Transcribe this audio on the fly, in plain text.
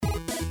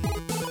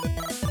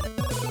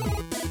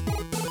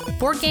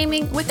Board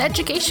Gaming with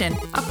Education,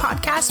 a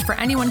podcast for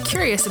anyone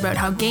curious about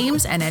how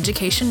games and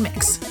education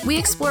mix. We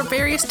explore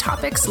various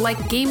topics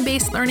like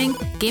game-based learning,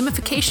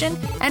 gamification,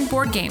 and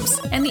board games,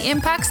 and the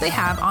impacts they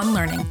have on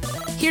learning.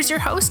 Here's your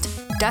host,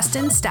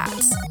 Dustin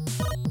Stats.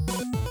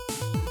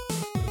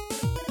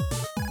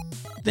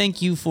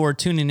 Thank you for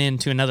tuning in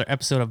to another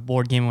episode of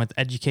Board Gaming with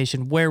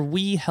Education, where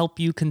we help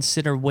you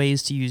consider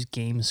ways to use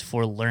games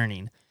for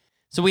learning.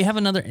 So we have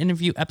another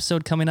interview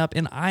episode coming up,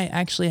 and I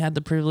actually had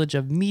the privilege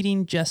of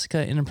meeting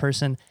Jessica in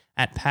person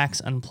at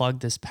PAX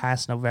Unplugged this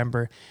past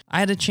November.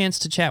 I had a chance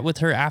to chat with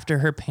her after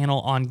her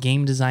panel on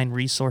game design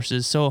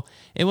resources, so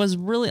it was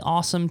really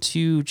awesome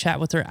to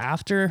chat with her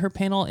after her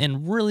panel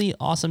and really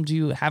awesome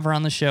to have her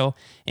on the show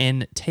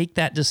and take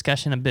that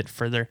discussion a bit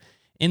further.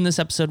 In this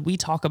episode, we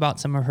talk about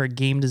some of her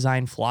game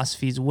design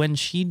philosophies when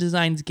she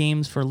designs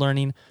games for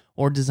learning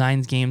or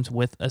designs games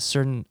with a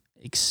certain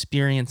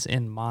experience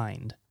in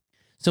mind.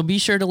 So be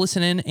sure to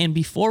listen in. And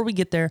before we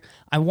get there,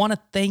 I want to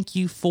thank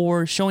you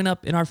for showing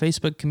up in our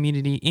Facebook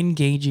community,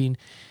 engaging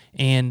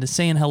and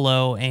saying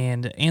hello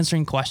and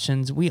answering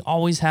questions. We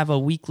always have a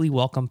weekly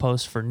welcome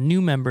post for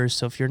new members.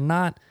 So if you're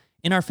not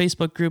in our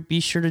Facebook group,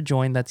 be sure to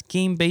join. That's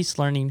Game-Based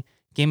Learning,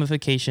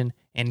 Gamification,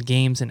 and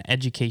Games and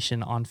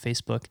Education on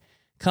Facebook.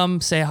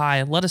 Come say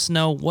hi. Let us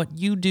know what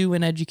you do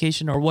in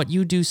education or what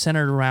you do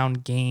centered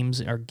around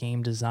games or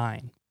game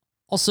design.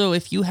 Also,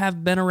 if you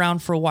have been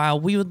around for a while,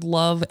 we would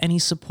love any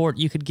support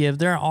you could give.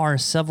 There are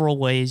several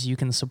ways you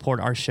can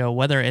support our show,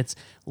 whether it's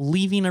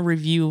leaving a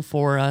review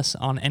for us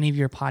on any of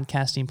your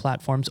podcasting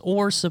platforms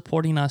or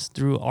supporting us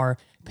through our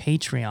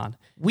Patreon.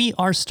 We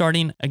are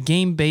starting a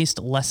game-based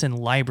lesson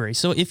library.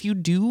 So if you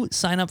do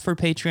sign up for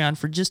Patreon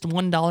for just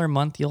 $1 a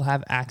month, you'll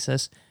have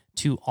access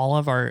to all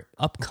of our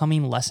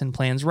upcoming lesson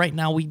plans. Right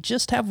now, we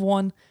just have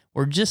one.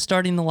 We're just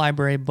starting the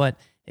library, but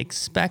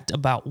expect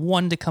about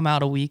one to come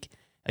out a week.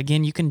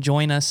 Again, you can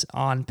join us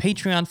on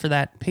Patreon for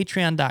that,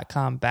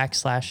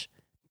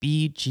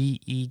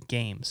 patreon.com/BGE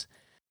Games.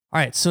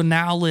 All right, so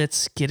now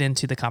let's get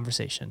into the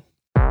conversation.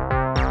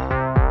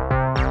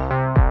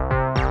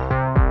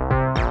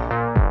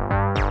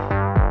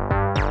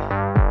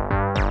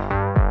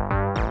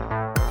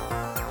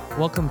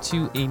 Welcome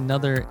to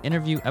another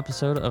interview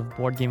episode of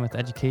Board Game with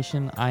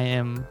Education. I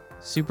am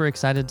super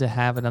excited to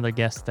have another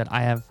guest that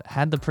I have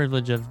had the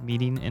privilege of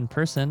meeting in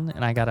person,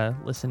 and I got to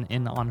listen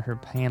in on her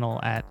panel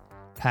at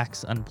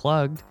PAX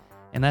Unplugged,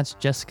 and that's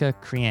Jessica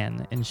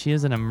Crean, and she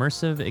is an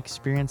immersive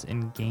experience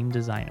and game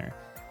designer.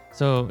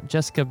 So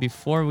Jessica,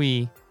 before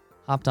we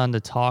hopped on to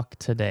talk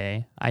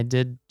today, I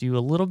did do a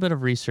little bit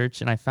of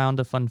research and I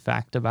found a fun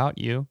fact about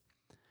you.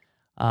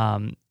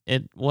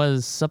 It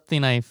was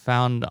something I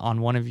found on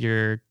one of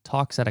your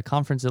talks at a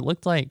conference. It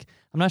looked like,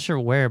 I'm not sure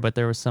where, but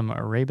there was some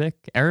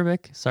Arabic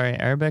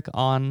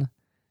on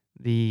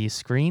the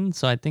screen.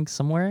 So I think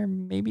somewhere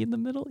maybe in the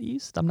Middle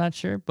East, I'm not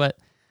sure, but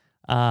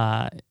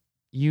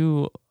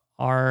you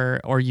are,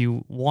 or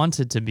you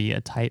wanted to be a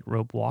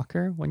tightrope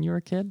walker when you were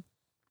a kid?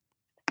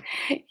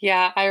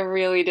 Yeah, I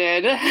really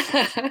did.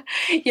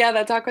 Yeah,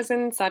 that talk was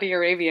in Saudi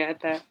Arabia at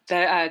the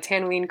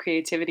Tanwein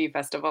Creativity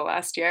Festival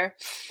last year,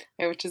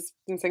 which is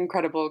this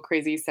incredible,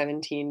 crazy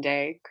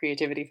 17-day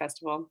creativity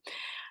festival.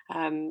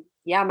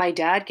 Yeah, my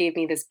dad gave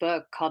me this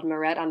book called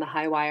Marette on the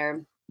High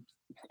Wire,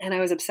 and I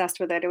was obsessed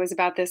with it. It was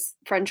about this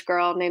French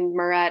girl named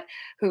Marette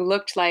who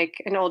looked like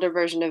an older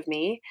version of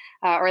me,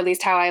 or at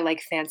least how I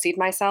fancied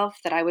myself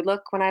that I would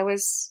look when I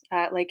was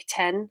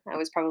 10. I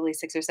was probably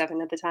 6 or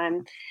 7 at the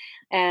time.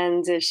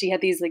 And she had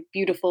these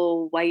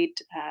beautiful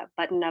white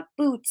button-up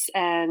boots,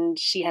 and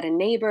she had a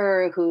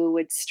neighbor who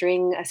would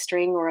string a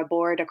string or a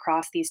board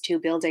across these two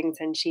buildings,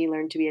 and she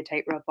learned to be a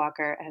tightrope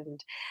walker.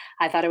 And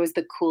I thought it was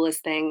the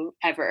coolest thing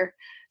ever.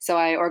 So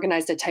I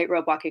organized a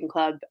tightrope walking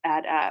club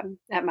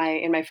in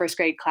my first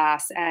grade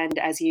class, and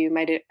as you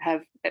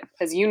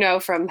know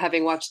from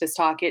having watched this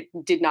talk, it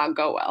did not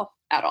go well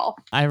at all.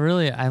 I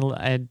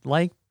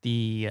like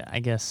the,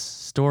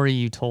 story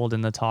you told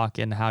in the talk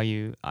and how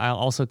I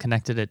also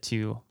connected it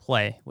to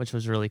play, which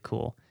was really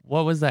cool.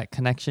 What was that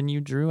connection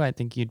you drew? I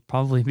think you'd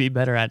probably be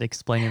better at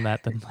explaining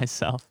that than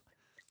myself.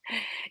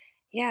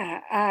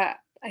 Yeah,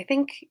 I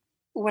think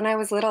when I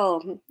was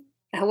little,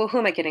 well, who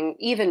am I kidding?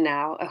 Even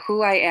now,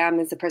 who I am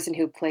is a person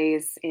who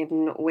plays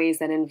in ways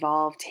that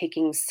involve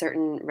taking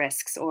certain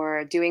risks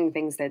or doing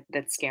things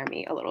that scare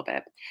me a little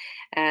bit.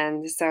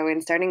 And so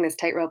in starting this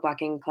tightrope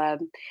walking club,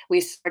 we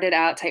started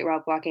out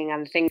tightrope walking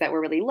on things that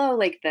were really low,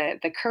 like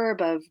the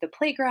curb of the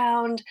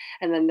playground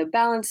and then the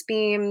balance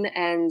beam.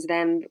 And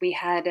then we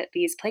had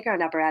these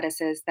playground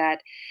apparatuses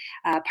that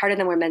part of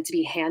them were meant to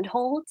be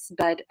handholds,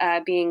 but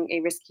being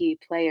a risky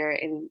player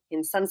in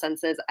some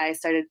senses, I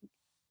started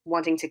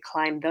wanting to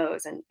climb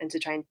those and to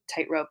try and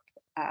tightrope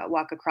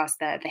walk across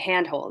the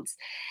handholds.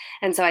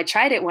 And so I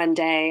tried it one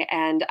day,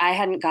 and I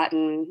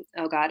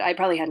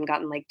probably hadn't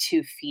gotten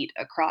 2 feet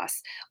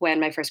across when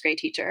my first grade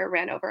teacher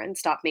ran over and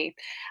stopped me.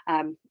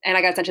 And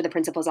I got sent to the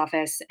principal's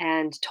office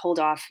and told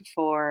off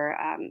for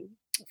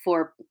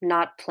for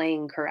not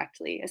playing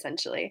correctly,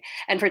 essentially,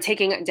 and for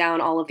taking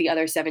down all of the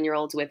other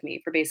 7-year-olds with me,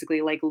 for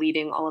basically like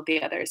leading all of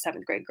the other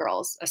seventh grade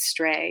girls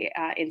astray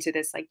into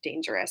this like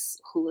dangerous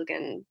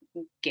hooligan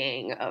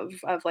gang of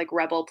like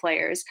rebel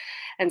players.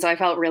 And so I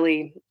felt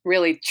really,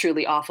 really,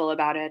 truly awful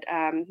about it.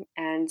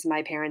 And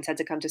my parents had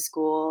to come to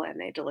school and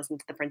they had to listen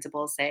to the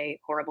principal say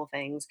horrible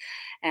things.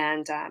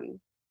 And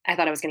I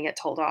thought I was going to get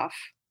told off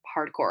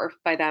hardcore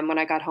by them when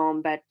I got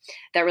home, but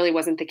that really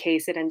wasn't the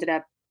case. It ended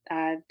up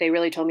they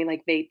really told me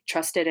like they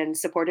trusted and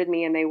supported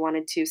me and they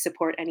wanted to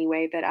support any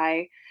way that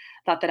I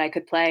thought that I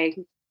could play.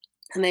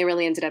 And they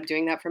really ended up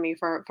doing that for me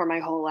for my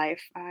whole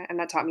life. And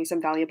that taught me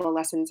some valuable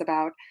lessons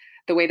about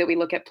the way that we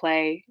look at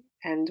play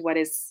and what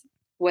is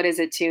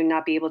it to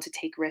not be able to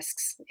take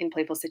risks in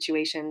playful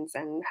situations,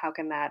 and how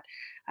can that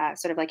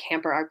sort of like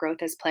hamper our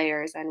growth as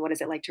players, and what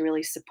is it like to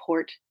really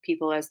support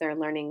people as they're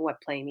learning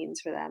what play means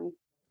for them.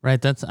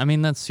 Right. That's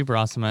super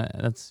awesome.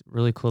 That's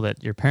really cool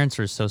that your parents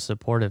are so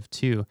supportive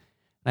too.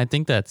 And I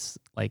think that's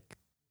like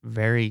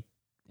very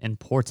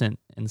important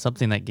and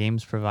something that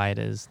games provide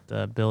is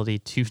the ability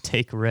to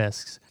take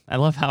risks. I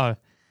love how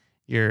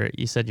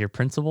you said your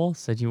principal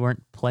said you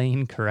weren't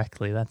playing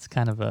correctly. That's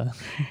kind of a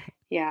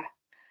Yeah,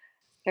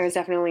 there was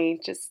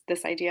definitely just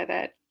this idea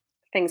that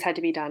things had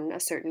to be done a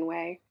certain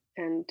way.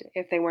 And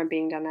if they weren't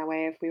being done that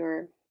way, if we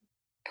were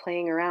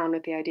playing around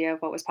with the idea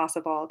of what was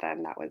possible,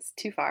 then that was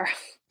too far.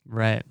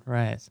 right,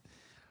 right.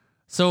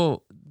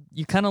 So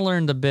you kind of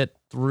learned a bit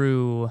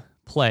through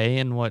play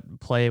and what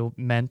play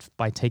meant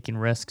by taking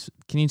risks.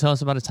 Can you tell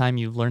us about a time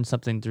you learned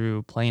something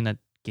through playing a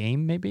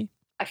game, maybe?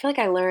 I feel like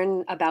I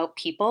learn about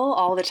people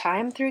all the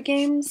time through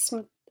games.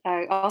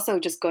 Also,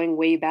 just going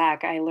way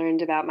back, I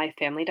learned about my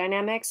family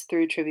dynamics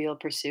through Trivial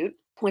Pursuit,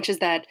 which is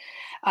that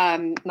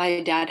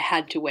my dad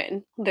had to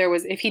win.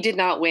 If he did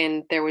not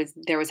win, there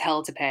was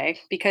hell to pay,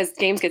 because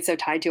games get so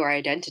tied to our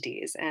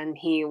identities. And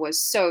he was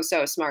so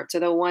smart. So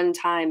the one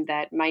time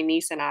that my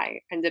niece and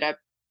I ended up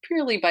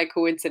purely by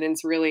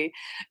coincidence really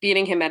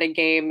beating him at a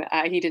game,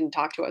 he didn't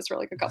talk to us for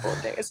like a couple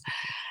of days.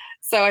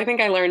 So I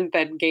think I learned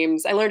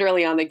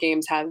early on that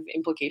games have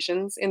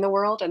implications in the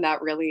world, and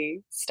that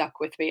really stuck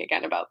with me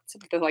again about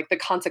sort of the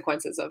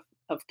consequences of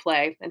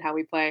play and how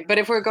we play. But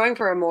if we're going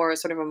for a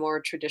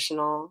more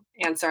traditional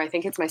answer, I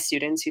think it's my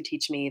students who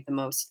teach me the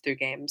most through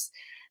games.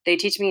 They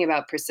teach me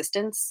about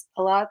persistence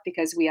a lot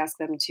because we ask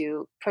them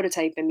to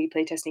prototype and be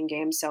playtesting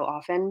games so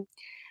often.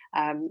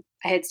 I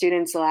had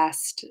students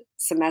last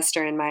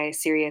semester in my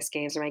serious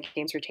games or my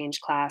games for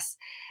change class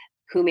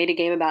who made a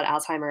game about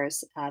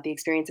Alzheimer's, the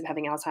experience of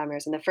having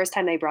Alzheimer's. And the first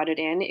time they brought it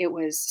in, it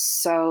was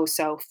so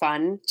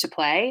fun to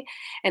play.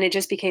 And it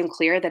just became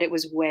clear that it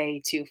was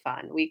way too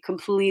fun. We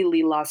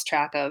completely lost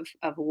track of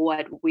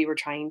what we were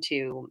trying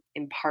to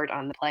impart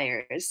on the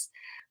players.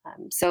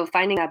 So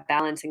finding that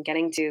balance and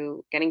getting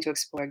to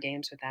explore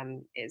games with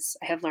them is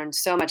I have learned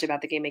so much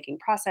about the game making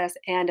process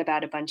and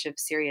about a bunch of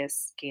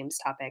serious games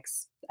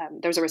topics.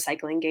 There was a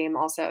recycling game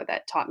also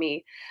that taught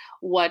me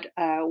what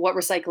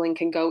recycling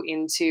can go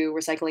into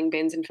recycling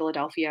bins in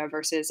Philadelphia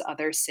versus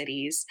other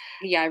cities.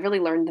 Yeah, I really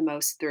learned the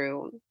most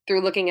through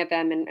looking at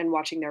them and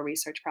watching their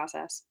research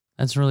process.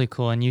 That's really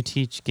cool. And you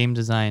teach game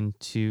design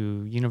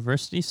to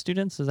university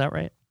students, is that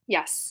right?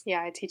 Yes,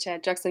 yeah, I teach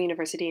at Drexel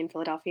University in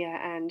Philadelphia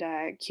and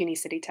CUNY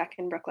City Tech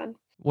in Brooklyn.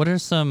 What are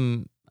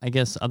some, I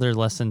guess, other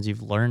lessons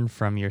you've learned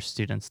from your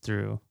students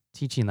through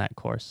teaching that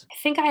course? I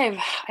think I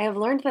have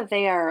learned that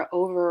they are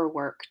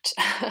overworked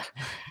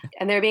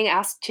and they're being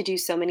asked to do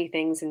so many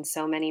things in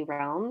so many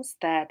realms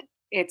that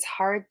it's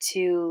hard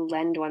to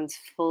lend one's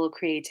full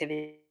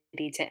creativity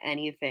to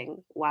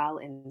anything while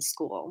in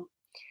school.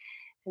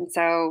 And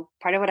so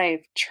part of what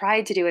I've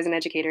tried to do as an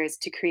educator is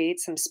to create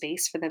some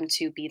space for them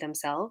to be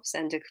themselves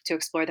and to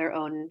explore their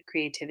own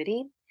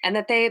creativity. And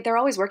that they're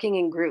always working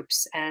in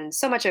groups. And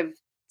so much of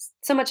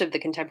the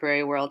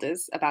contemporary world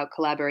is about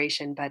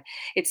collaboration, but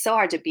it's so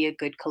hard to be a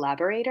good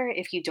collaborator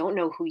if you don't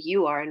know who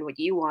you are and what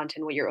you want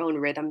and what your own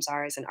rhythms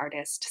are as an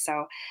artist.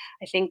 So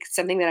I think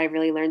something that I've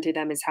really learned through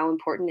them is how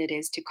important it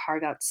is to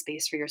carve out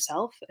space for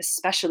yourself,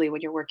 especially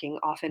when you're working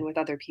often with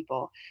other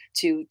people,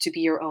 to be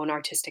your own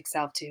artistic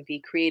self, to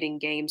be creating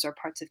games or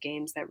parts of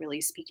games that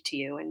really speak to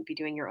you and be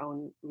doing your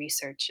own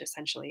research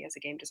essentially as a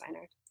game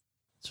designer.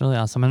 It's really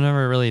awesome. I've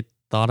never really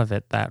thought of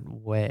it that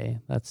way.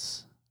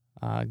 That's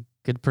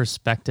good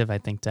perspective, I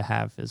think, to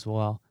have as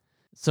well.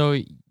 So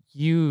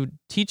you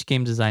teach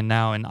game design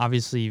now, and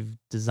obviously you've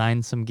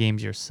designed some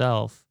games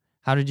yourself.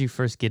 How did you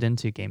first get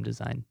into game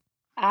design?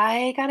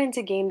 I got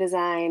into game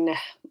design.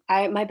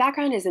 My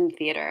background is in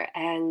theater,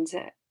 and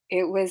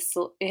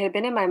it had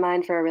been in my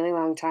mind for a really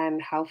long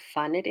time how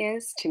fun it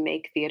is to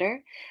make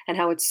theater and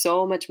how it's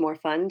so much more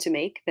fun to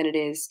make than it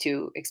is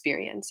to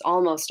experience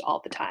almost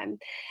all the time.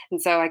 And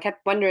so I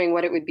kept wondering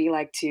what it would be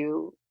like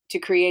to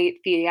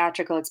create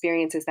theatrical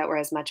experiences that were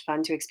as much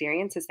fun to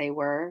experience as they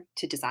were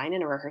to design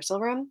in a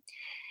rehearsal room.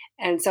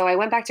 And so I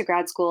went back to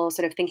grad school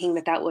sort of thinking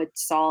that that would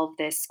solve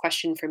this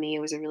question for me. It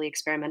was a really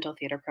experimental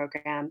theater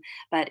program,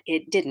 but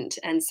it didn't.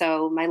 And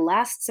so my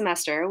last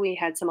semester, we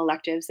had some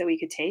electives that we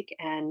could take,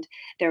 and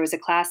there was a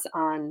class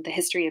on the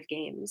history of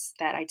games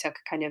that I took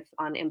kind of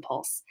on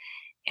impulse.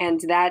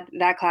 And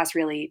that class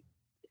really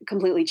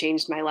completely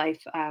changed my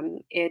life.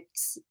 It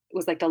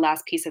was like the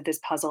last piece of this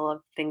puzzle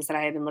of things that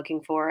I had been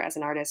looking for as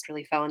an artist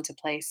really fell into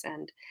place,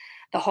 and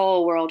the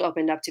whole world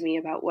opened up to me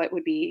about what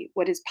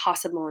is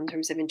possible in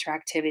terms of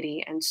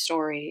interactivity and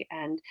story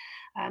and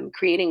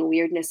creating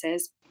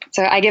weirdnesses.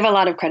 So I give a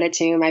lot of credit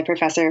to my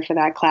professor for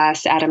that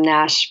class, Adam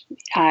Nash.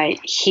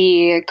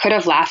 He could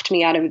have laughed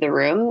me out of the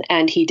room,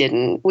 and he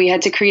didn't. We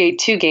had to create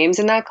 2 games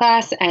in that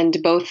class, and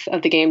both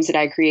of the games that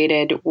I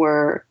created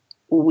were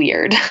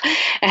weird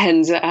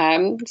and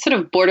sort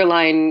of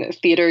borderline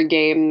theater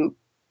game,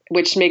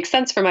 which makes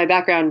sense for my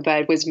background,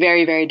 but was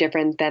very, very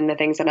different than the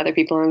things that other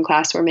people in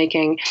class were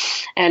making.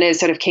 And it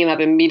sort of came up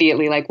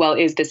immediately like, well,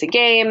 is this a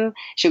game?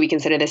 Should we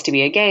consider this to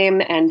be a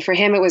game? And for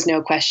him, it was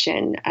no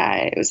question.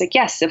 It was like,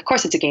 yes, of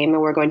course it's a game,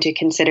 and we're going to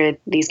consider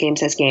these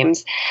games as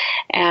games.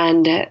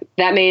 And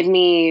that made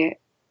me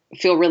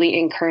feel really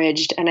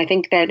encouraged. And I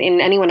think that in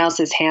anyone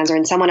else's hands or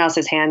in someone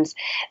else's hands,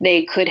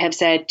 they could have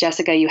said,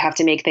 Jessica, you have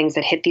to make things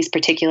that hit these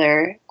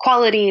particular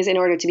qualities in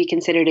order to be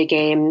considered a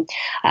game.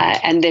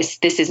 And this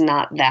is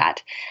not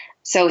that.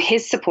 So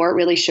his support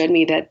really showed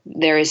me that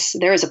there is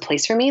a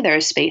place for me, there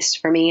is space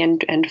for me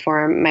and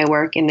for my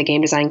work in the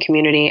game design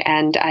community.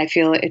 And I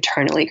feel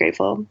eternally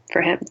grateful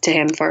to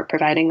him for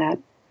providing that.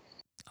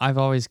 I've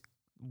always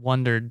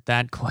wondered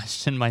that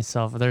question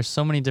myself. There's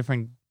so many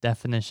different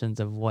definitions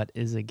of what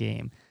is a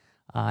game.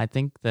 I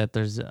think that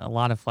there's a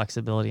lot of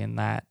flexibility in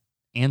that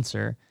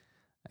answer.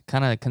 I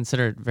kind of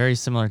consider it very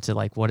similar to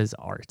like, what is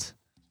art?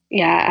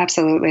 Yeah,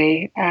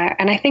 absolutely.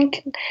 And I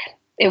think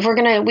if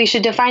we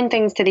should define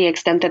things to the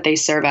extent that they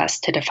serve us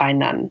to define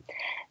them.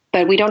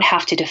 But we don't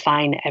have to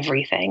define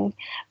everything,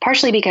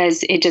 partially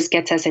because it just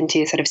gets us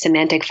into sort of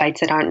semantic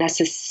fights that aren't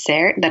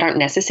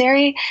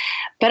necessary,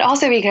 but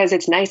also because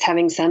it's nice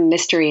having some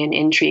mystery and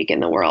intrigue in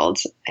the world.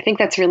 I think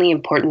that's really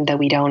important, that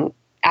we don't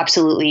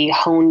absolutely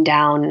hone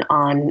down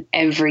on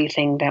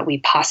everything that we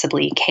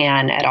possibly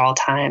can at all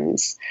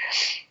times.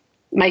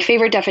 My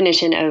favorite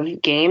definition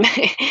of game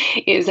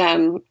is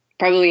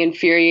probably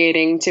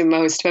infuriating to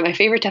most, but my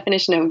favorite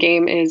definition of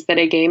game is that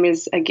a game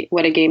is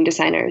what a game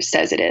designer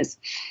says it is.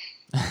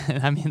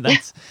 I mean,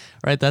 that's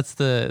right. That's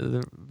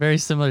the very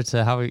similar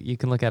to how you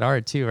can look at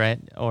art too, right?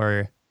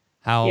 Or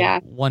how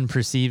one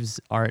perceives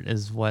art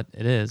is what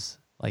it is.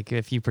 Like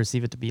if you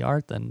perceive it to be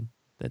art, then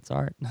it's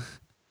art.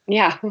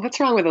 Yeah. What's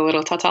wrong with a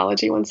little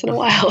tautology once in a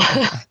while?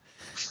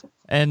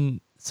 And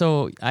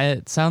so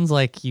it sounds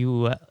like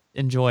you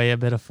enjoy a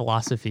bit of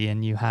philosophy,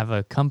 and you have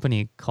a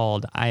company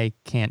called I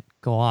Can't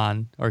Go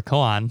On, or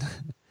Koan,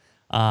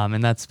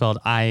 and that's spelled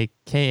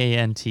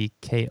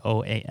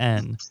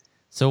IKANTKOAN.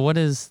 So what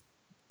is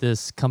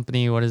this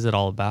company? What is it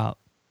all about?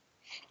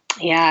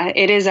 Yeah,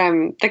 it is.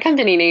 The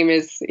company name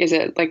is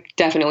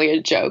definitely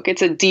a joke.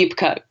 It's a deep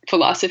cut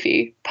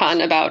philosophy pun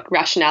about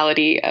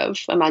rationality of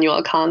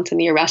Immanuel Kant and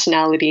the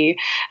irrationality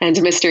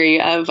and mystery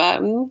of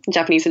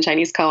Japanese and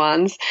Chinese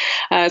koans.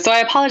 So I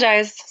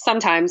apologize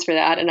sometimes for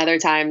that, and other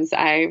times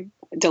I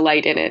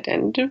delight in it,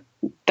 and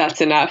that's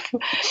enough.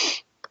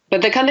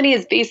 But the company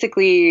is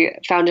basically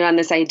founded on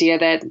this idea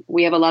that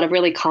we have a lot of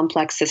really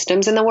complex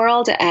systems in the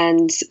world,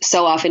 and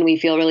so often we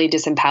feel really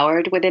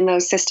disempowered within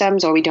those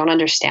systems, or we don't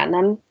understand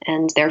them,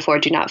 and therefore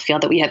do not feel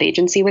that we have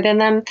agency within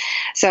them.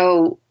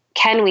 So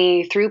can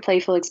we, through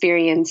playful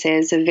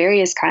experiences of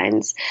various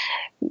kinds,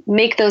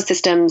 make those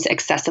systems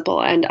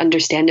accessible and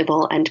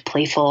understandable and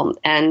playful,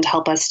 and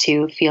help us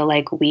to feel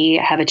like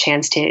we have a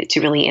chance to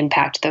really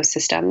impact those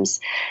systems?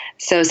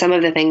 So some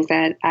of the things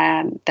that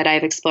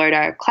I've explored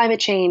are climate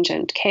change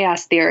and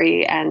chaos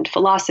theory and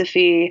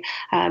philosophy,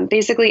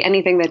 basically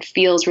anything that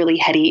feels really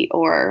heady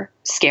or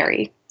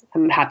scary.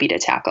 I'm happy to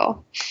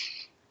tackle.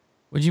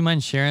 Would you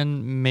mind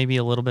sharing maybe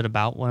a little bit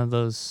about one of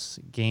those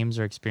games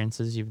or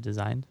experiences you've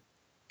designed?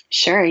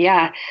 Sure,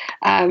 yeah.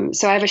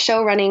 So I have a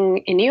show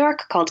running in New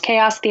York called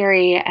Chaos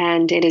Theory,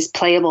 and it is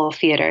playable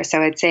theater.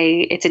 So it's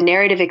a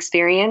narrative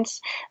experience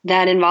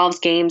that involves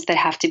games that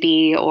have to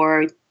be,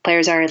 or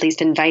players are at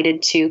least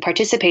invited to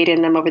participate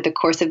in them over the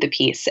course of the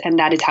piece, and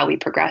that is how we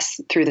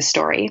progress through the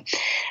story.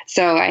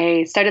 So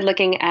I started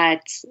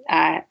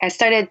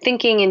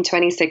thinking in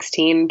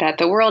 2016 that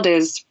the world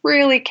is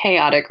really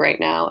chaotic right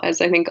now, as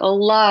I think a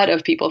lot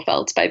of people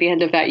felt by the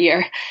end of that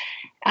year.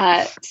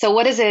 So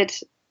what is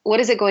it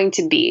going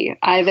to be?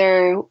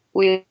 Either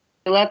we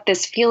let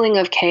this feeling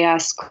of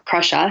chaos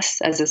crush us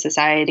as a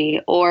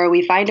society, or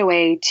we find a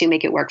way to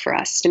make it work for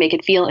us, to make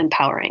it feel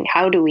empowering.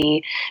 How do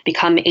we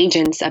become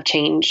agents of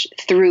change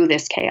through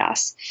this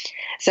chaos?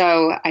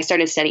 So I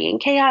started studying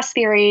chaos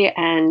theory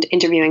and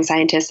interviewing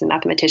scientists and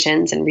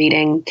mathematicians and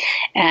reading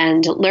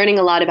and learning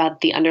a lot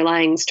about the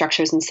underlying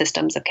structures and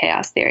systems of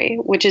chaos theory,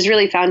 which is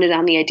really founded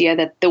on the idea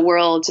that the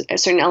world,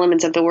 certain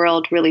elements of the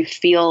world really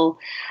feel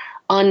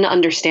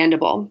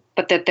ununderstandable,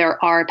 but that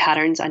there are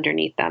patterns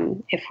underneath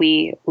them if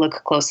we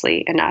look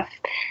closely enough.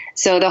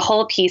 So the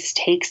whole piece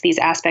takes these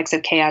aspects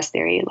of chaos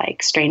theory,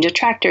 like strange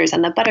attractors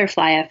and the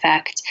butterfly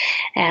effect,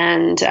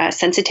 and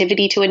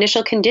sensitivity to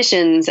initial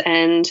conditions,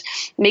 and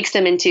makes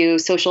them into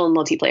social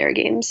multiplayer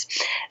games.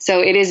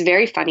 So it is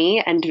very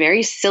funny and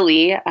very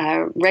silly,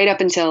 right up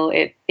until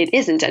it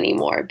isn't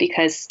anymore,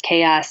 because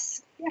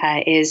chaos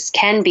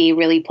can be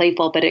really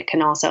playful, but it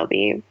can also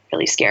be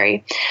really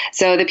scary.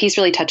 So the piece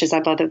really touches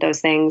on both of those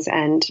things,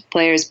 and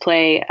players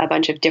play a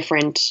bunch of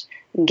different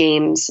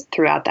games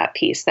throughout that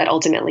piece that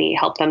ultimately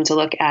help them to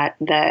look at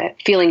the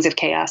feelings of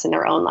chaos in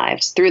their own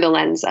lives through the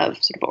lens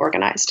of sort of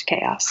organized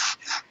chaos.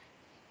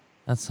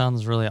 That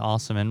sounds really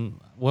awesome. And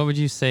what would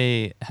you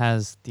say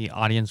has the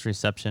audience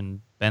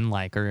reception been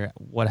like, or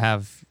what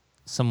have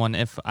someone,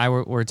 if I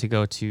were to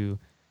go to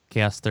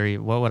Chaos Theory,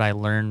 what would I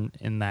learn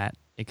in that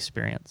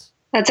experience?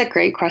 That's a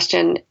great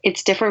question.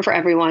 It's different for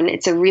everyone.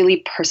 It's a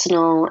really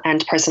personal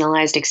and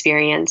personalized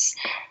experience.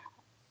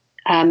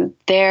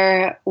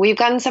 We've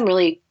gotten some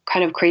really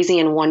kind of crazy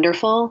and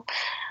wonderful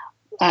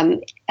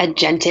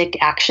agentic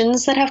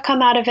actions that have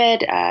come out of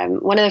it.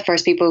 One of the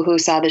first people who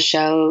saw the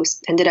show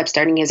ended up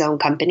starting his own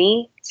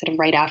company sort of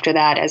right after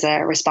that as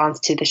a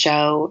response to the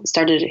show.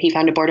 He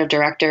found a board of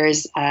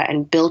directors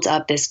and built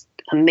up this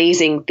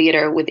amazing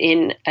theater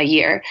within a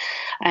year,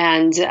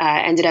 and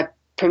ended up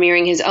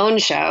premiering his own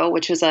show,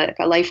 which was a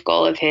life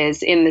goal of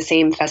his, in the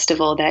same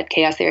festival that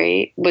Chaos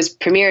Theory was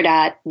premiered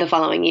at the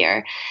following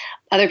year.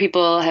 Other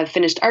people have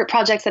finished art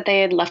projects that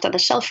they had left on the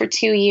shelf for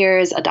 2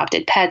 years,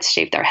 adopted pets,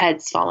 shaved their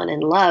heads, fallen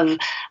in love.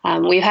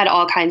 We've had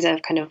all kinds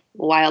of kind of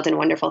wild and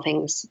wonderful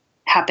things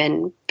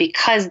happen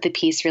because the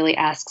piece really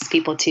asks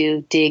people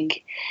to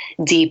dig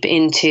deep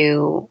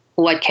into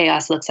what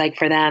chaos looks like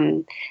for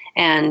them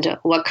and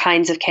what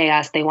kinds of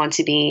chaos they want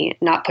to be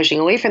not pushing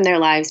away from their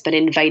lives, but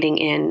inviting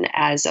in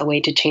as a way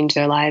to change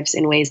their lives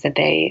in ways that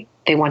they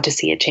want to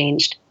see it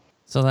changed.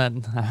 So that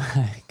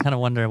I kind of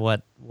wonder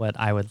what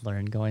I would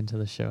learn going to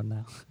the show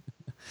now.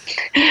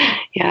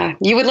 Yeah,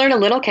 you would learn a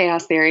little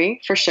chaos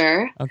theory for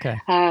sure. Okay.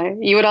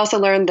 You would also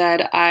learn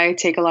that I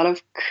take a lot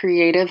of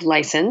creative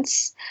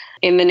license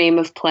in the name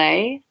of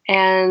play.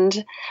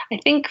 And I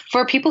think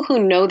for people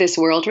who know this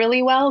world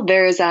really well,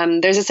 there's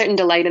a certain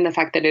delight in the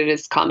fact that it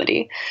is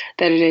comedy,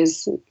 that it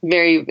is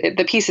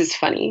the piece is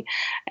funny.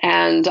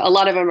 And a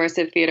lot of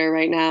immersive theater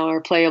right now,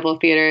 or playable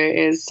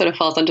theater, sort of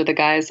falls under the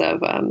guise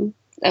of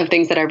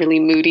things that are really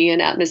moody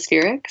and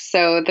atmospheric.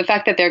 So the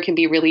fact that there can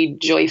be really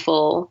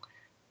joyful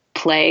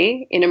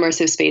play in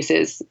immersive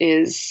spaces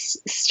is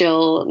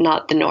still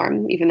not the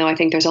norm, even though I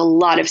think there's a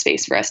lot of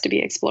space for us to be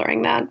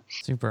exploring that.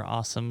 Super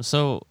awesome.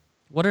 So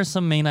what are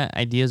some main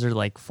ideas or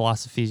like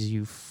philosophies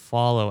you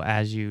follow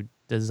as you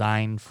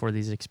design for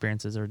these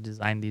experiences or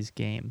design these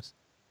games?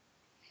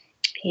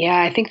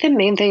 Yeah, I think the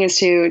main thing is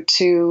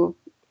to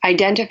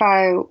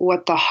identify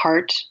what the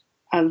heart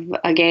of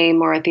a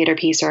game or a theater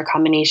piece or a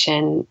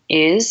combination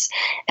is,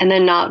 and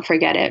then not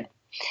forget it.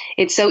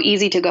 It's so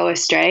easy to go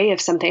astray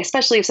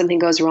especially if something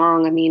goes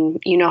wrong. I mean,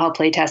 you know how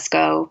playtests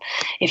go.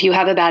 If you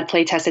have a bad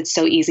playtest, it's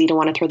so easy to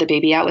want to throw the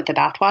baby out with the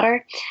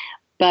bathwater.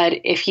 But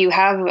if you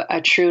have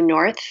a true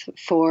north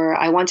for,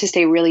 I want to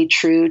stay really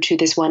true to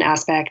this one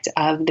aspect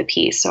of the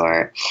piece,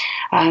 or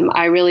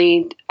I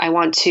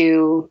want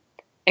to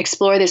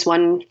explore this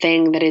one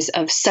thing that is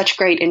of such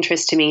great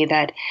interest to me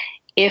that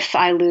if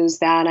I lose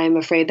that, I'm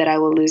afraid that I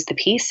will lose the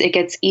piece. It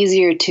gets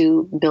easier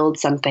to build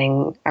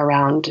something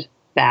around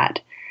that.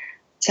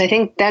 So I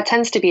think that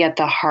tends to be at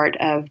the heart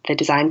of the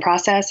design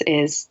process,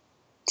 is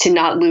to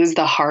not lose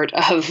the heart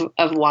of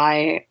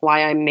why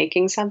I'm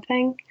making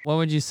something. What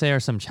would you say are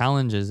some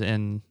challenges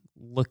in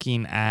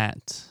looking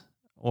at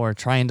or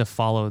trying to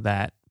follow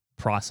that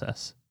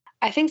process?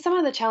 I think some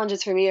of the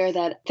challenges for me are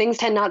that things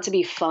tend not to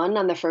be fun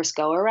on the first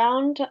go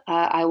around.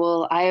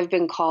 I have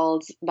been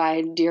called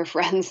by dear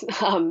friends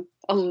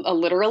a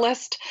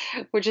literalist,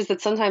 which is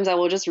that sometimes I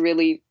will just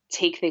really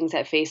take things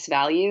at face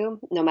value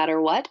no matter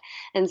what.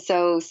 And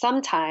so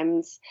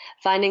sometimes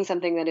finding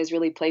something that is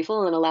really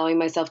playful and allowing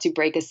myself to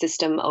break a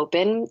system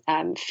open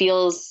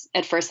feels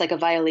at first like a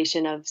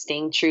violation of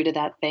staying true to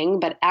that thing.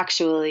 But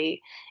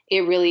actually,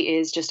 it really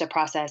is just a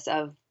process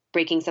of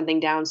breaking something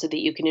down so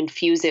that you can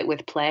infuse it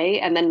with play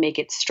and then make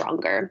it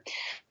stronger.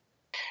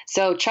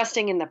 So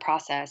trusting in the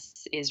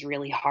process is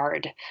really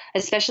hard,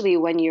 especially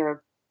when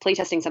you're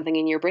playtesting something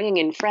and you're bringing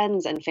in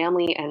friends and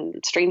family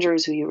and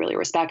strangers who you really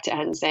respect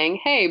and saying,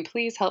 hey,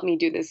 please help me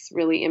do this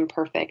really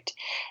imperfect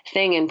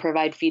thing and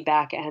provide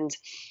feedback. And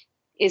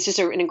it's just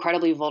an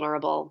incredibly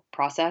vulnerable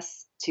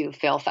process to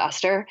fail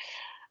faster.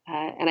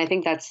 And I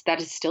think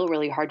that is still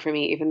really hard for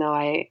me, even though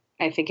I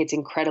think it's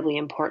incredibly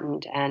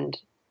important, and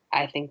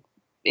I think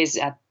is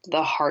at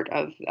the heart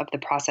of the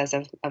process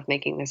of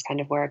making this kind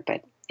of work,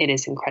 but it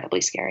is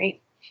incredibly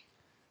scary.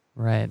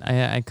 Right.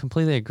 I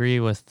completely agree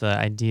with the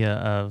idea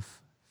of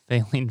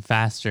failing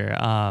faster.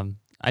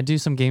 I do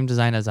some game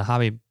design as a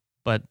hobby,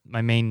 but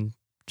my main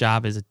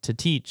job is to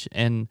teach.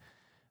 And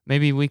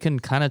maybe we can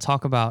kind of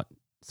talk about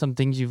some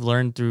things you've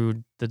learned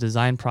through the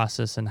design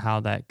process and how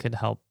that could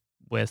help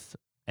with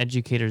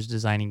educators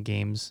designing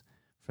games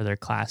for their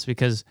class.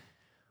 Because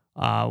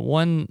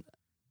one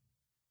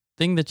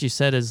thing that you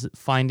said is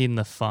finding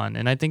the fun.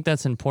 And I think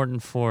that's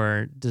important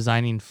for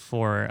designing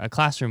for a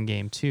classroom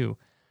game too.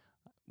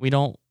 We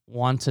don't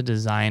want to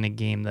design a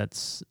game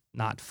that's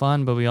not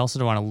fun, but we also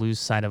don't want to lose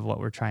sight of what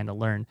we're trying to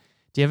learn.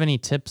 Do you have any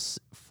tips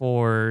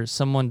for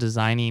someone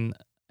designing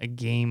a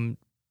game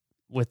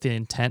with the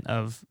intent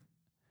of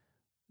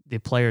the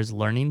players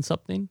learning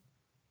something?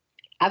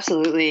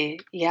 Absolutely.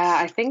 Yeah,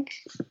 I think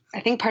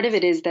part of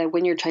it is that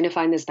when you're trying to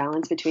find this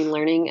balance between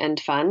learning and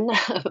fun,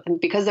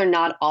 because they're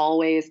not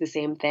always the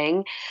same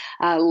thing,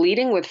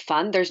 leading with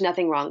fun, there's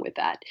nothing wrong with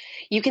that.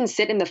 You can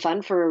sit in the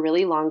fun for a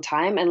really long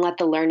time and let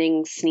the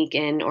learning sneak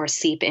in or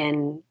seep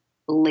in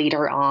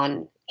later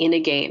on in a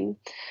game.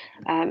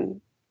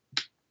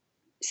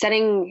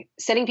 Setting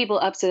people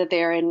up so that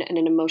they are in an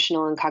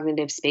emotional and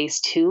cognitive space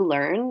to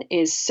learn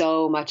is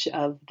so much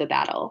of the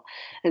battle.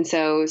 And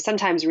so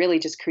sometimes really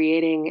just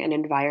creating an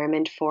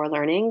environment for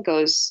learning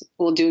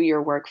will do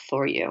your work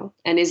for you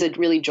and is a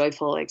really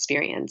joyful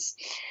experience.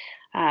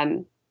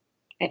 I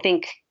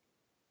think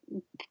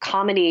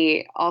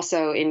comedy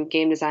also in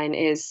game design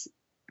is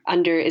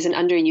an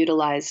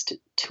underutilized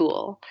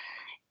tool.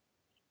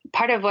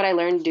 Part of what I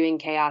learned doing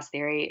chaos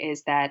theory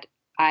is that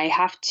I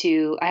have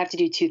to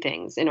do two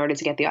things in order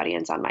to get the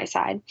audience on my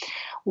side.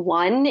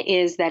 One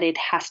is that it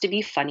has to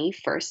be funny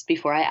first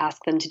before I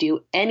ask them to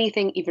do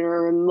anything even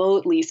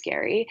remotely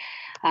scary,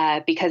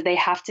 because they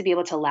have to be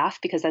able to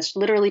laugh, because that's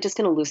literally just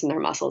going to loosen their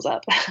muscles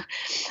up.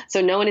 So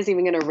no one is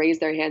even going to raise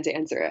their hand to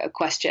answer a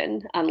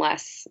question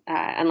unless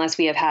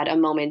we have had a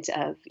moment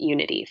of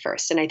unity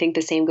first. And I think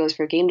the same goes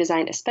for game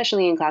design,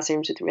 especially in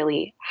classrooms with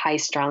really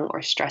high-strung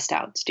or stressed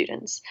out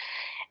students.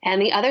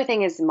 And the other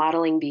thing is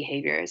modeling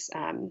behaviors.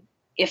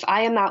 If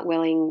I am not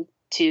willing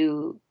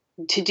to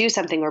do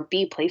something or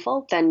be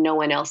playful, then no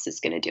one else is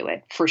going to do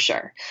it for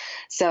sure.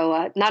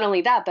 So not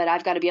only that, but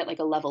I've got to be at like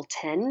a level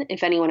 10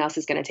 if anyone else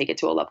is going to take it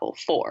to a level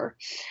 4.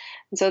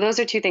 And so those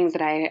are two things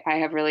that I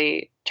have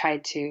really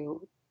tried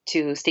to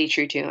stay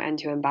true to and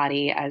to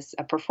embody as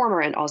a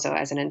performer and also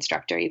as an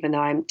instructor, even though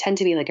I tend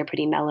to be like a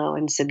pretty mellow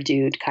and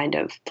subdued kind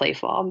of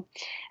playful,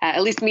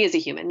 at least me as a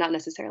human, not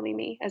necessarily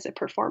me as a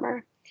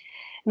performer.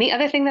 And the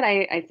other thing that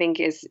I think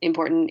is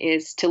important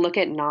is to look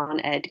at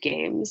non-ed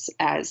games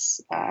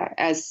as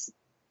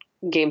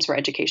games for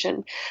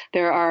education.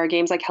 There are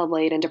games like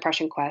Hellblade and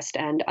Depression Quest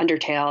and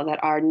Undertale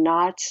that are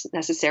not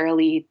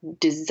necessarily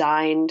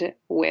designed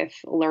with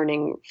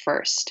learning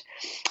first.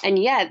 And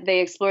yet they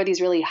explore these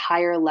really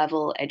higher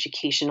level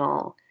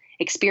educational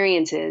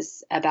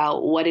experiences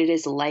about what it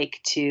is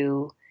like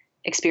to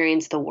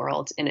experience the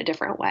world in a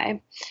different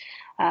way.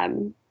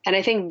 And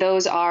I think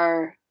those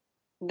are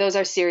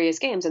serious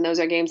games, and those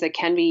are games that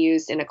can be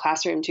used in a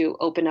classroom to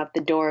open up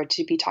the door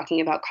to be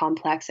talking about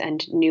complex and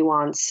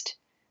nuanced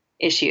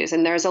issues.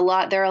 And there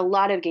are a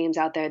lot of games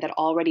out there that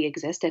already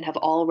exist and have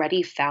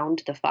already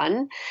found the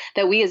fun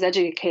that we as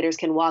educators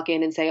can walk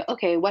in and say,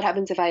 okay, what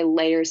happens if I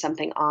layer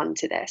something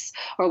onto this?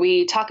 Or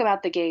we talk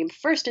about the game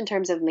first in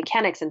terms of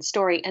mechanics and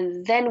story,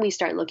 and then we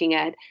start looking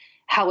at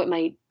how it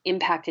might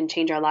impact and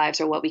change our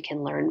lives or what we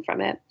can learn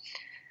from it.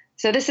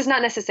 So this is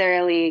not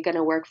necessarily going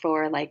to work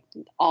for like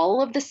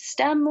all of the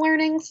STEM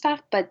learning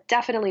stuff, but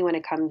definitely when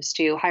it comes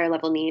to higher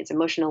level needs,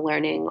 emotional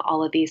learning,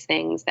 all of these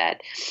things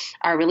that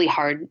are really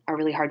hard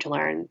to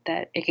learn,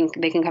 that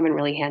they can come in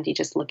really handy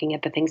just looking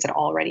at the things that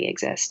already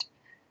exist.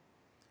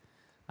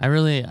 I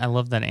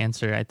love that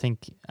answer. I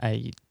think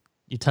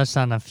you touched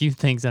on a few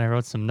things and I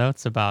wrote some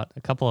notes about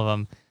a couple of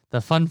them. The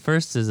fun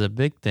first is a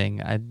big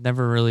thing. I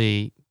never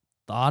really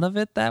thought of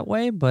it that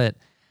way, but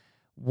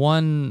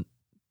one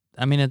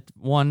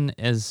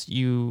is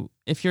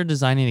if you're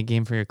designing a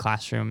game for your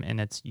classroom and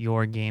it's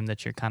your game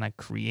that you're kind of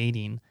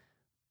creating,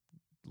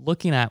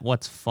 looking at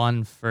what's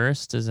fun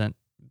first isn't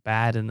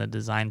bad in the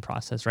design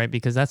process, right?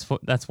 Because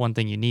that's one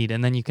thing you need.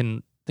 And then you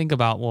can think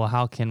about, well,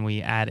 how can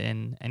we add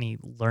in any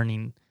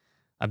learning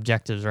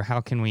objectives, or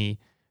how can we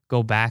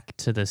go back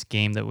to this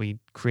game that we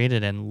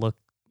created and look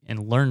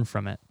and learn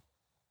from it?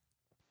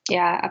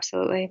 Yeah,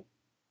 absolutely.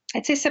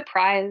 I'd say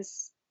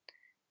surprise.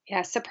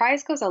 Yeah,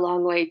 surprise goes a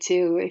long way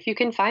too. If you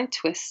can find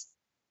twists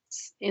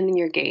in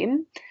your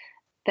game,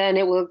 then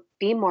it will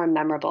be more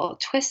memorable.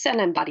 Twists and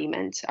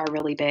embodiment are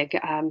really big.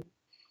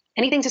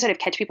 Anything to sort of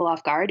catch people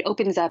off guard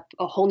opens up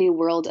a whole new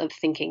world of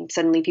thinking.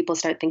 Suddenly people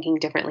start thinking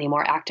differently,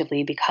 more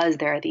actively, because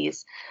there are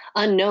these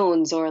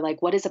unknowns, or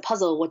like, what is a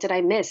puzzle? What did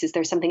I miss? Is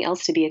there something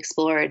else to be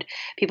explored?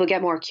 People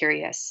get more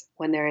curious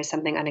when there is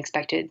something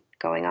unexpected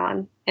going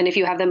on. And if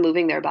you have them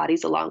moving their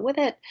bodies along with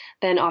it,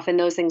 then often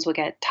those things will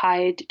get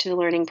tied to the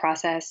learning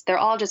process. They're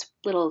all just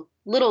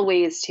little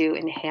ways to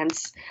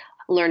enhance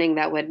learning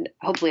that would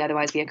hopefully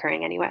otherwise be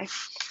occurring anyway.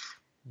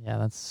 Yeah,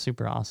 that's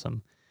super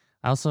awesome.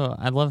 I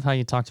love how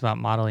you talked about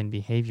modeling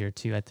behavior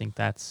too. I think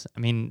as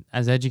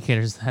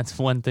educators, that's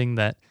one thing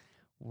that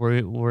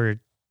we're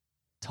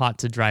taught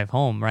to drive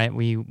home, right?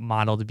 We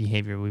model the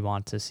behavior we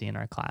want to see in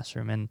our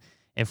classroom. And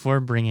if we're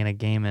bringing a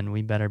game in,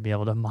 we better be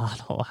able to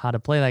model how to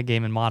play that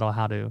game and model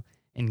how to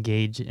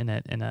engage in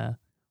it in a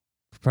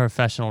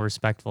professional,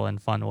 respectful,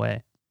 and fun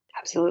way.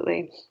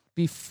 Absolutely.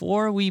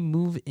 Before we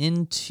move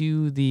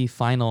into the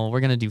final, we're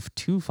going to do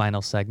 2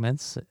 final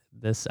segments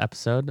this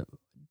episode.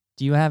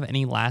 Do you have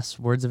any last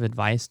words of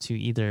advice to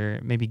either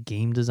maybe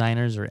game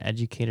designers or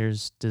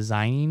educators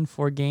designing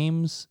for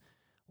games,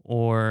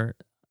 or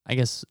I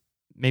guess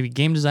maybe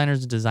game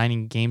designers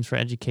designing games for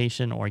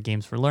education or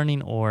games for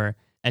learning, or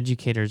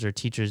educators or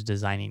teachers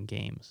designing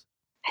games?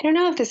 I don't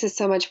know if this is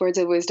so much words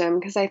of wisdom,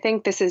 because I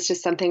think this is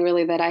just something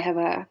really that I have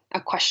a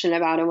question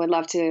about and would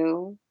love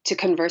to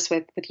converse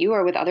with you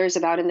or with others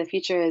about in the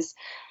future. Is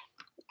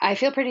I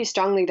feel pretty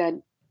strongly that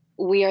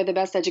we are the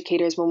best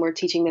educators when we're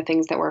teaching the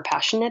things that we're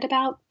passionate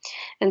about.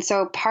 And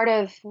so part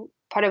of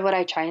what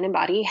I try and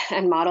embody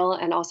and model,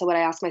 and also what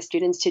I ask my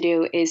students to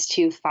do, is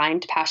to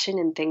find passion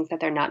in things that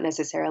they're not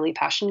necessarily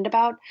passionate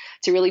about,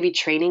 to really be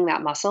training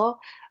that muscle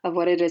of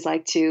what it is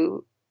like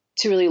to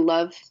really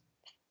love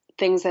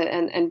things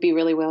and be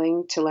really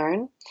willing to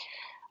learn.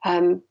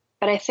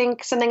 But I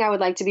think something I would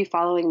like to be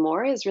following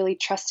more is really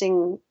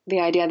trusting the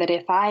idea that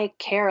if I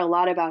care a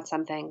lot about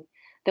something,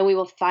 then we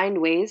will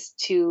find ways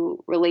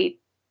to relate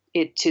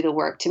it to the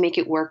work, to make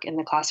it work in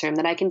the classroom,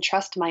 that I can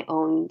trust my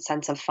own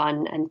sense of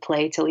fun and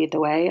play to lead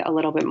the way a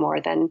little bit more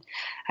than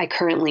I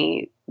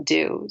currently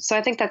do. So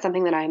I think that's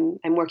something that I'm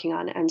working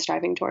on and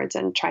striving towards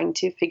and trying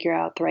to figure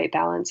out the right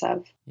balance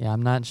of. Yeah,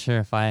 I'm not sure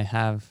if I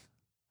have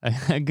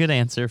a good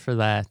answer for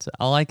that.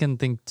 All I can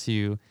think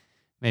to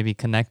maybe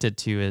connect it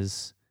to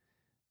is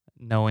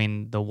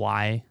knowing the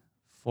why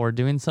for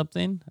doing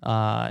something.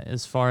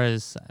 As far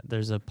as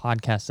there's a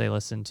podcast I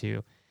listen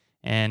to,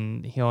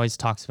 and he always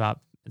talks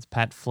about, it's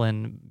Pat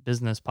Flynn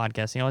business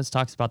podcast. He always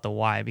talks about the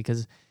why,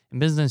 because in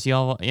business you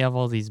have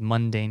all these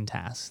mundane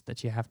tasks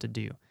that you have to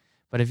do.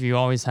 But if you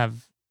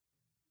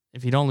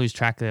don't lose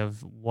track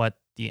of what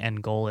the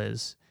end goal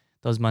is,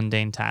 those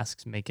mundane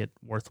tasks make it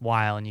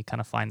worthwhile, and you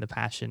kind of find the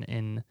passion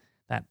in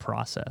that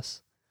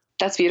process.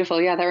 That's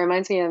beautiful. Yeah, that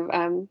reminds me of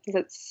is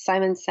it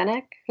Simon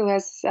Sinek, who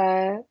has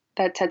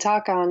that TED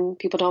Talk on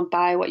people don't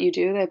buy what you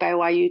do, they buy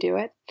why you do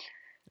it.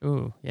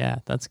 Ooh, yeah,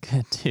 that's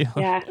good too.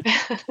 Yeah.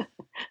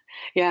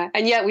 Yeah.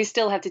 And yet we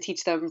still have to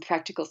teach them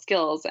practical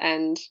skills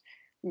and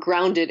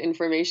grounded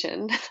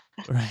information.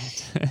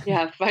 Right.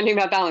 Yeah, finding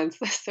that balance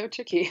is so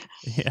tricky.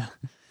 Yeah.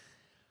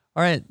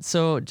 All right.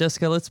 So,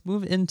 Jessica, let's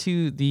move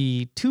into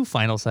the 2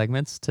 final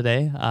segments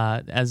today.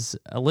 As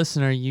a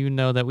listener, you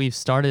know that we've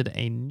started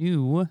a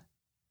new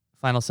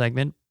final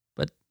segment,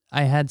 but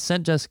I had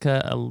sent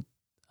Jessica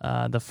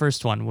the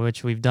first one,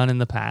 which we've done in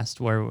the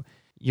past, where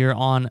you're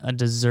on a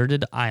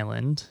deserted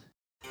island.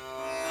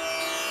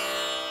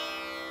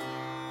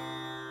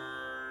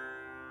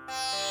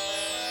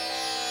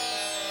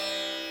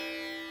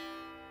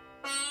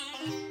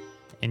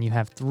 And you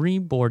have 3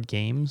 board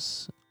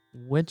games.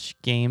 Which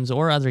games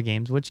or other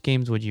games, which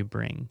games would you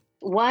bring?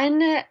 One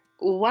that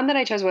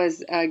I chose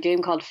was a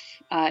game called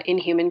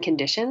Inhuman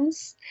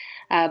Conditions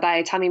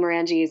by Tommy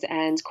Moranges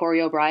and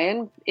Corey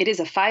O'Brien. It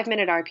is a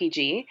 5-minute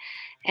RPG,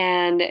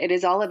 and it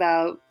is all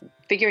about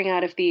figuring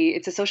out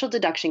it's a social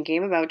deduction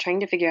game about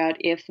trying to figure out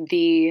if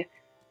the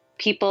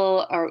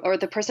people or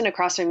the person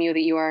across from you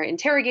that you are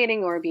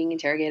interrogating or being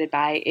interrogated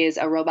by is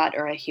a robot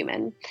or a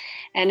human.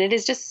 And it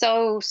is just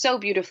so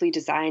beautifully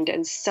designed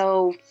and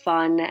so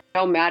fun.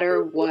 No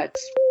matter what,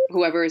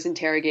 whoever is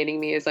interrogating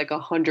me is like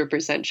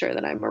 100% sure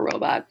that I'm a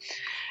robot.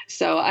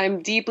 So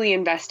I'm deeply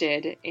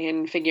invested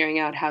in figuring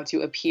out how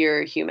to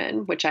appear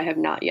human, which I have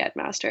not yet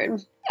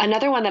mastered.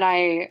 Another one that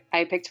I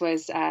picked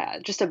was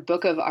just a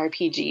book of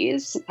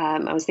RPGs.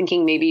 I was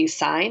thinking maybe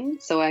Sign,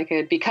 so I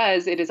could,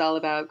 because it is all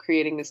about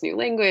creating this new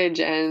language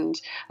and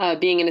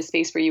being in a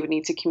space where you would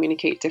need to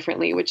communicate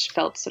differently, which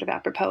felt sort of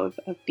apropos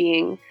of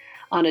being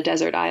on a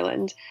desert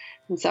island.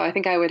 And so I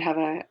think I would have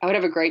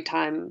a great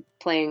time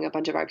playing a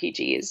bunch of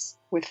RPGs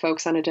with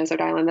folks on a desert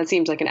island. That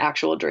seems like an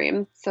actual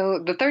dream. So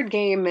the third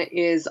game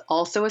is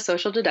also a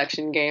social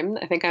deduction game.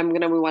 I think I'm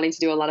going to be wanting to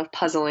do a lot of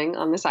puzzling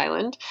on this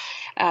island.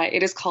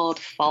 It is called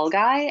Fall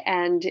Guy,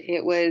 and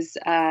it was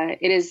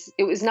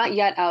not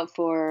yet out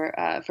for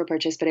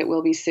purchase, but it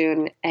will be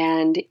soon.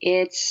 And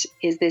it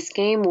is this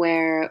game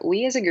where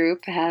we as a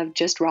group have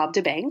just robbed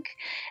a bank,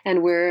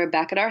 and we're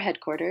back at our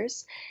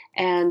headquarters.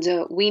 And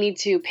we need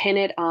to pin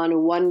it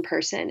on one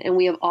person. And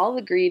we have all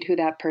agreed who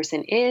that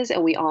person is.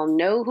 And we all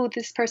know who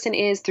this person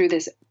is through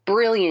this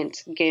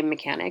brilliant game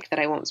mechanic that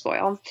I won't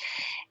spoil.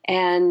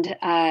 And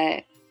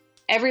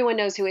everyone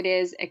knows who it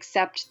is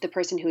except the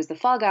person who is the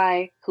fall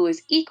guy, who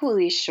is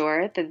equally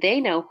sure that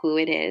they know who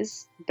it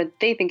is, but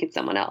they think it's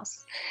someone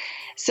else.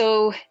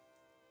 So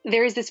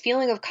there is this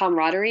feeling of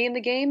camaraderie in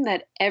the game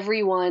that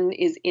everyone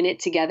is in it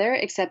together,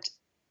 except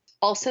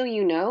also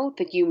you know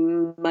that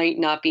you might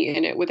not be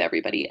in it with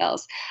everybody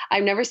else.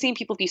 I've never seen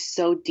people be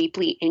so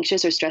deeply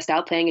anxious or stressed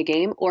out playing a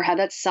game or have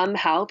that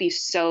somehow be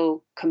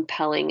so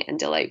compelling and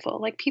delightful.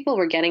 Like people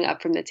were getting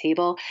up from the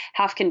table,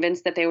 half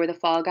convinced that they were the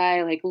fall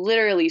guy, like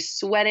literally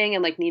sweating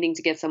and like needing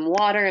to get some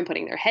water and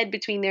putting their head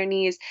between their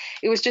knees.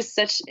 It was just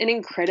such an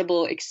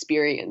incredible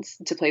experience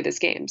to play this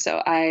game.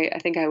 So I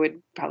think I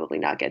would probably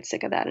not get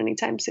sick of that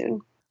anytime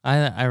soon.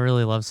 I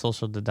really love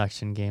social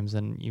deduction games,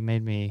 and you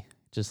made me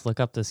just look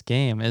up this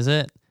game. Is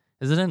it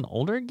an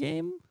older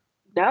game?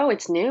 No,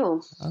 it's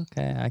new.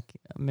 Okay,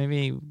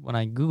 maybe when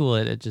I Google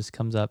it, it just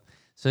comes up.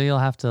 So you'll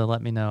have to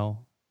let me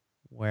know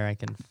where I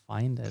can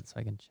find it so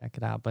I can check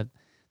it out. But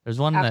there's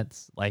one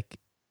that's like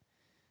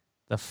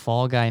the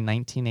Fall Guy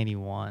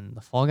 1981,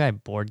 the Fall Guy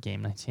board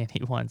game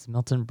 1981. It's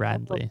Milton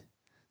Bradley.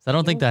 So I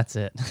don't think that's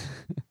it.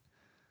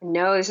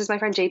 No, this is my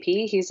friend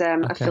JP. He's a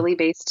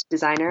Philly-based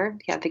designer.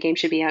 Yeah, the game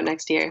should be out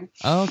next year.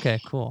 Oh, okay,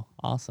 cool.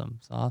 Awesome.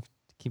 So I'll have to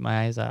keep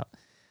my eyes out.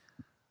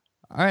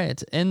 All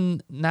right,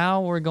 and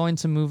now we're going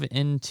to move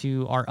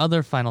into our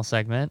other final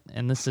segment,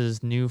 and this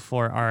is new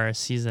for our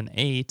season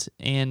 8,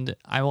 and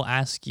I will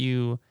ask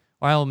you,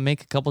 or I'll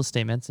make a couple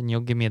statements, and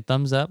you'll give me a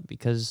thumbs up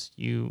because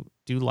you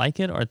do like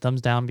it, or a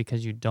thumbs down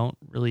because you don't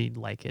really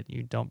like it,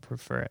 you don't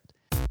prefer it.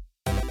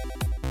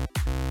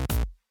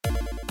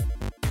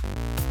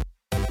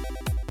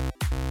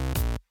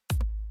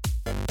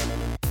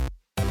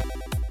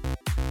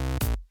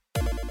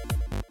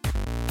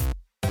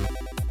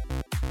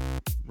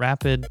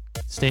 Rapid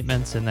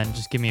statements, and then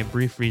just give me a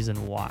brief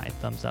reason why,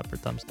 thumbs up or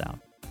thumbs down.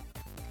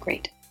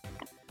 Great.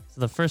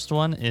 So the first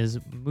one is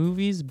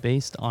movies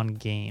based on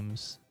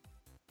games.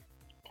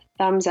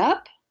 Thumbs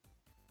up,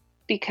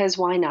 because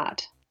why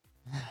not?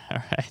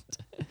 All right.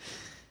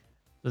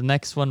 The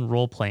next one,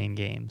 role-playing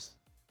games.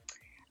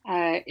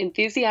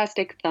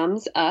 Enthusiastic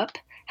thumbs up.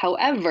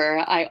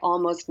 However, I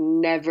almost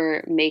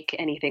never make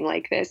anything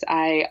like this.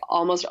 I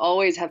almost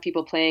always have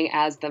people playing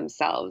as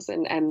themselves,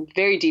 and I'm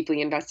very deeply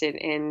invested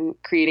in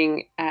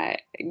creating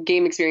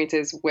game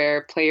experiences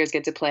where players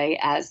get to play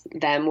as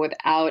them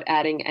without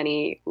adding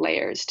any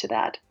layers to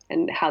that,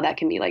 and how that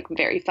can be like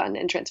very fun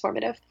and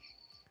transformative.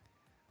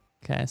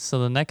 Okay, so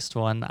the next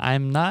one,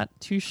 I'm not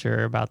too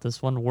sure about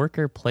this one,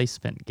 worker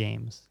placement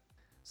games.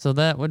 So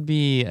that would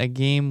be a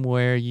game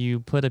where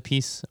you put a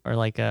piece or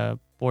like a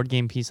board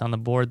game piece on the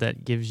board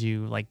that gives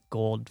you like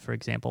gold, for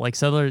example, like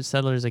Settlers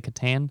of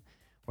Catan,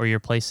 where you're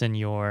placing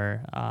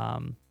your,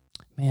 man,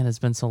 it's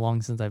been so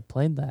long since I've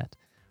played that.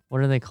 What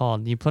are they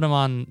called? You put them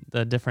on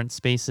the different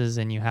spaces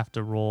and you have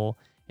to roll.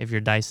 If your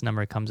dice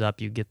number comes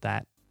up, you get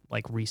that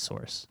like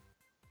resource.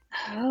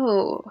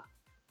 Oh,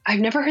 I've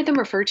never heard them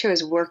referred to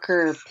as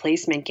worker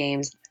placement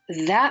games.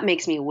 That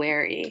makes me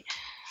wary.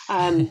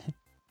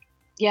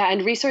 Yeah,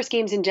 and resource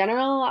games in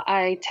general,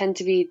 I tend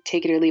to be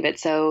take it or leave it.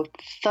 So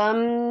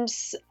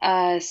thumbs,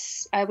 I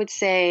would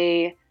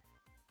say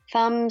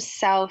thumbs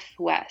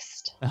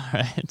southwest. All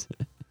right.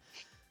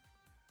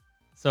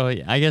 So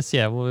I guess,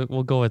 yeah,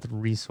 we'll go with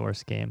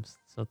resource games.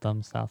 So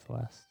thumbs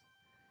southwest.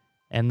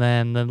 And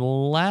then the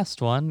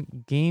last one,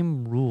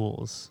 game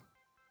rules.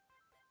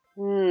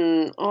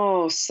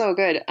 Oh, so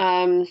good.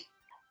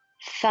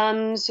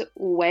 Thumbs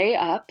way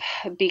up,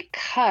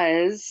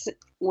 because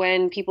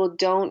when people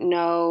don't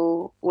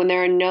know, when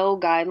there are no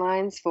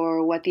guidelines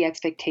for what the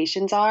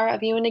expectations are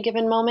of you in a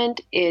given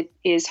moment, it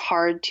is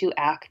hard to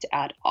act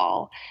at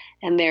all.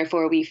 And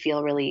therefore we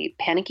feel really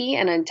panicky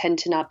and tend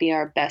to not be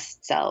our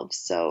best selves.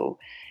 So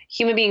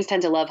human beings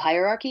tend to love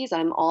hierarchies.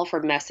 I'm all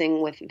for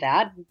messing with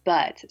that,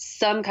 but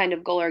some kind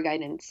of goal or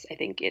guidance, I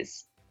think,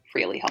 is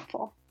really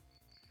helpful.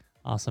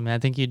 Awesome. I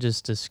think you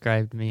just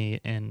described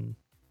me in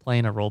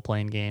playing a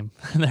role-playing game.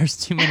 There's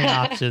too many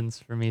options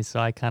for me, so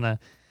I don't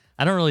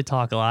really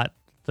talk a lot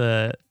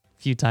the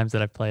few times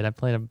that I've played.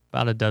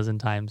 About a dozen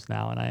times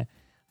now, and I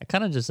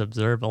kind of just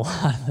observe a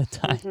lot of the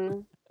time. Mm-hmm.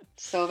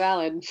 So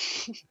valid.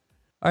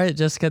 All right,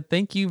 Jessica,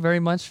 thank you very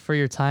much for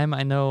your time.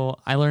 I know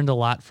I learned a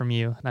lot from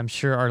you, and I'm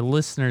sure our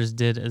listeners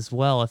did as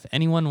well. If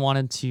anyone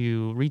wanted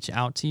to reach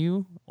out to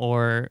you,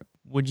 or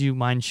would you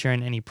mind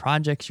sharing any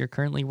projects you're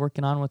currently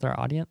working on with our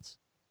audience?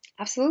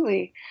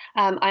 Absolutely.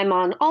 I'm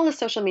on all the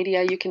social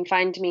media. You can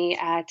find me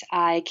at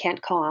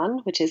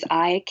IKantKoan, which is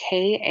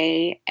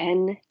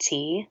IKANTKOAN.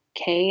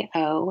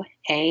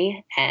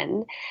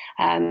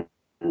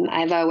 I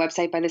have a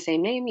website by the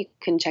same name. You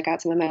can check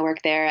out some of my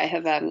work there. I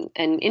have an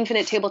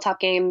infinite tabletop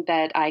game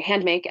that I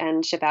hand make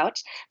and ship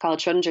out called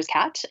Schrodinger's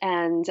Cat.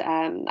 And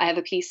I have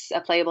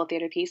a playable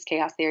theater piece,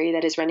 Chaos Theory,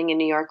 that is running in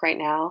New York right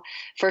now,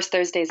 first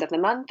Thursdays of the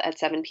month at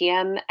 7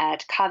 p.m.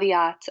 at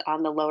Caveat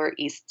on the Lower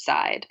East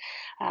Side.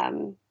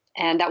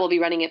 And that will be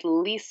running at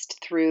least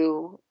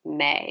through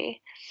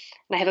May.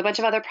 And I have a bunch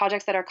of other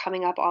projects that are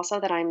coming up also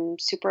that I'm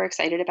super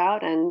excited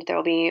about, and there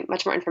will be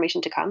much more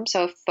information to come.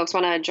 So if folks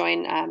want to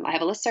join, I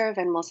have a listserv,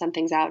 and we'll send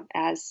things out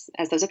as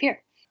those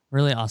appear.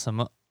 Really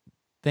awesome.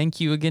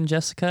 Thank you again,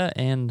 Jessica,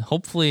 and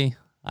hopefully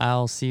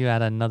I'll see you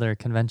at another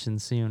convention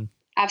soon.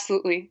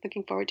 Absolutely.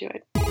 Looking forward to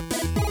it.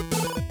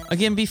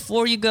 Again,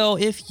 before you go,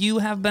 if you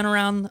have been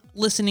around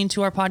listening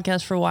to our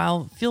podcast for a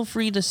while, feel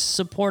free to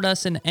support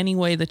us in any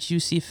way that you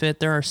see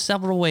fit. There are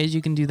several ways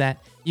you can do that.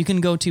 You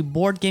can go to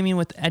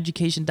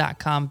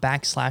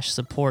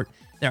boardgamingwitheducation.com/support.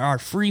 There are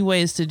free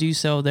ways to do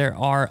so. There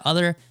are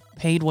other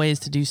paid ways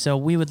to do so.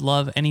 We would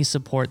love any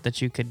support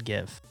that you could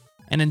give.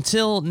 And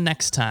until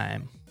next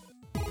time.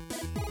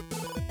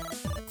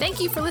 Thank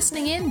you for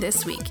listening in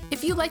this week.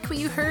 If you liked what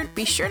you heard,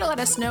 be sure to let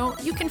us know.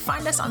 You can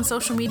find us on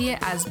social media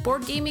as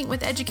Board Gaming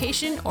with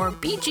Education or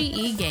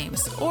BGE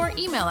Games, or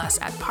email us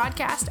at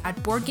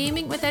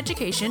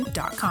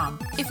podcast@boardgamingwitheducation.com.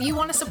 If you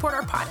want to support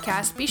our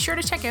podcast, be sure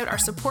to check out our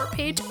support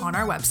page on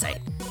our website.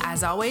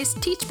 As always,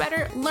 teach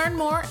better, learn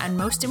more, and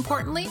most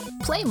importantly,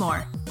 play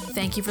more.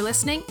 Thank you for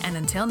listening, and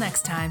until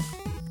next time.